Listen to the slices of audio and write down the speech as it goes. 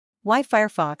Why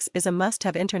Firefox is a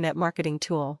must-have internet marketing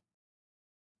tool.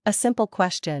 A simple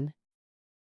question.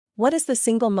 What is the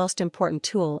single most important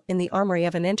tool in the armory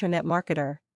of an internet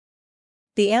marketer?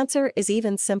 The answer is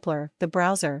even simpler: the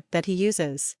browser that he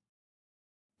uses.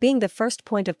 Being the first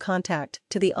point of contact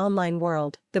to the online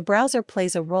world, the browser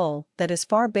plays a role that is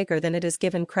far bigger than it is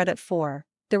given credit for.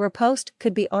 The riposte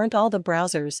could be, aren't all the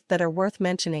browsers that are worth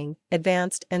mentioning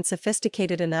advanced and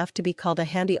sophisticated enough to be called a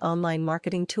handy online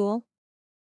marketing tool?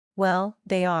 Well,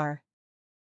 they are.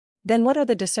 Then what are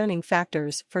the discerning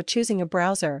factors for choosing a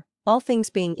browser? All things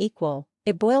being equal,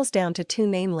 it boils down to two,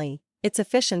 namely, its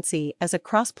efficiency as a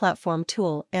cross-platform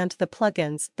tool and the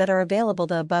plugins that are available.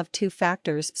 The above two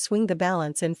factors swing the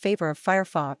balance in favor of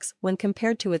Firefox when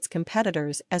compared to its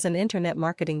competitors as an internet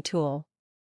marketing tool.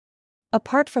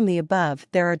 Apart from the above,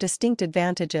 there are distinct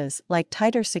advantages like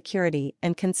tighter security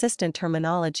and consistent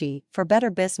terminology for better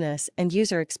business and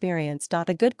user experience.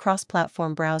 A good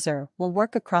cross-platform browser will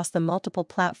work across the multiple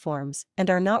platforms and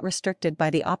are not restricted by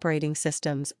the operating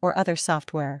systems or other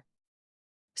software.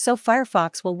 So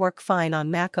Firefox will work fine on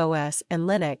Mac OS and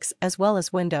Linux as well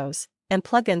as Windows, and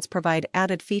plugins provide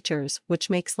added features which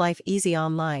makes life easy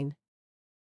online.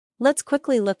 Let's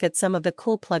quickly look at some of the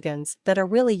cool plugins that are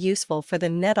really useful for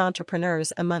the net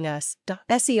entrepreneurs among us.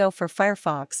 SEO for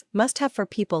Firefox, must-have for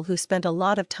people who spend a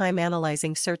lot of time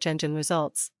analyzing search engine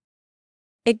results.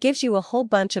 It gives you a whole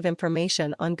bunch of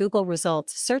information on Google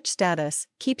results, search status,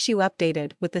 keeps you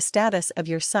updated with the status of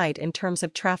your site in terms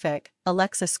of traffic,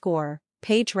 Alexa score,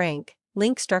 page rank,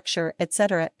 link structure,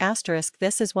 etc.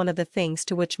 This is one of the things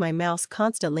to which my mouse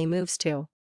constantly moves to.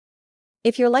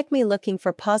 If you're like me, looking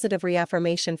for positive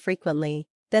reaffirmation frequently,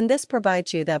 then this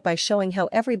provides you that by showing how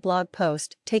every blog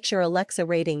post takes your Alexa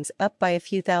ratings up by a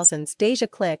few thousands. Deja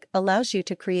Click allows you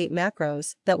to create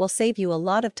macros that will save you a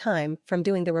lot of time from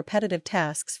doing the repetitive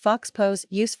tasks. Foxpose,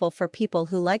 useful for people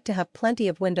who like to have plenty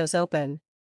of windows open.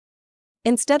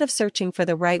 Instead of searching for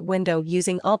the right window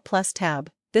using Alt+Tab,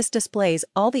 this displays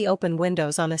all the open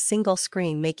windows on a single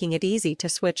screen, making it easy to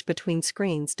switch between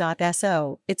screens.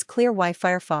 So, it's clear why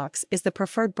Firefox is the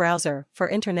preferred browser for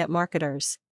internet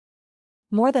marketers.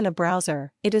 More than a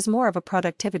browser, it is more of a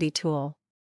productivity tool.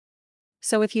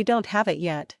 So if you don't have it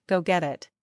yet, go get it.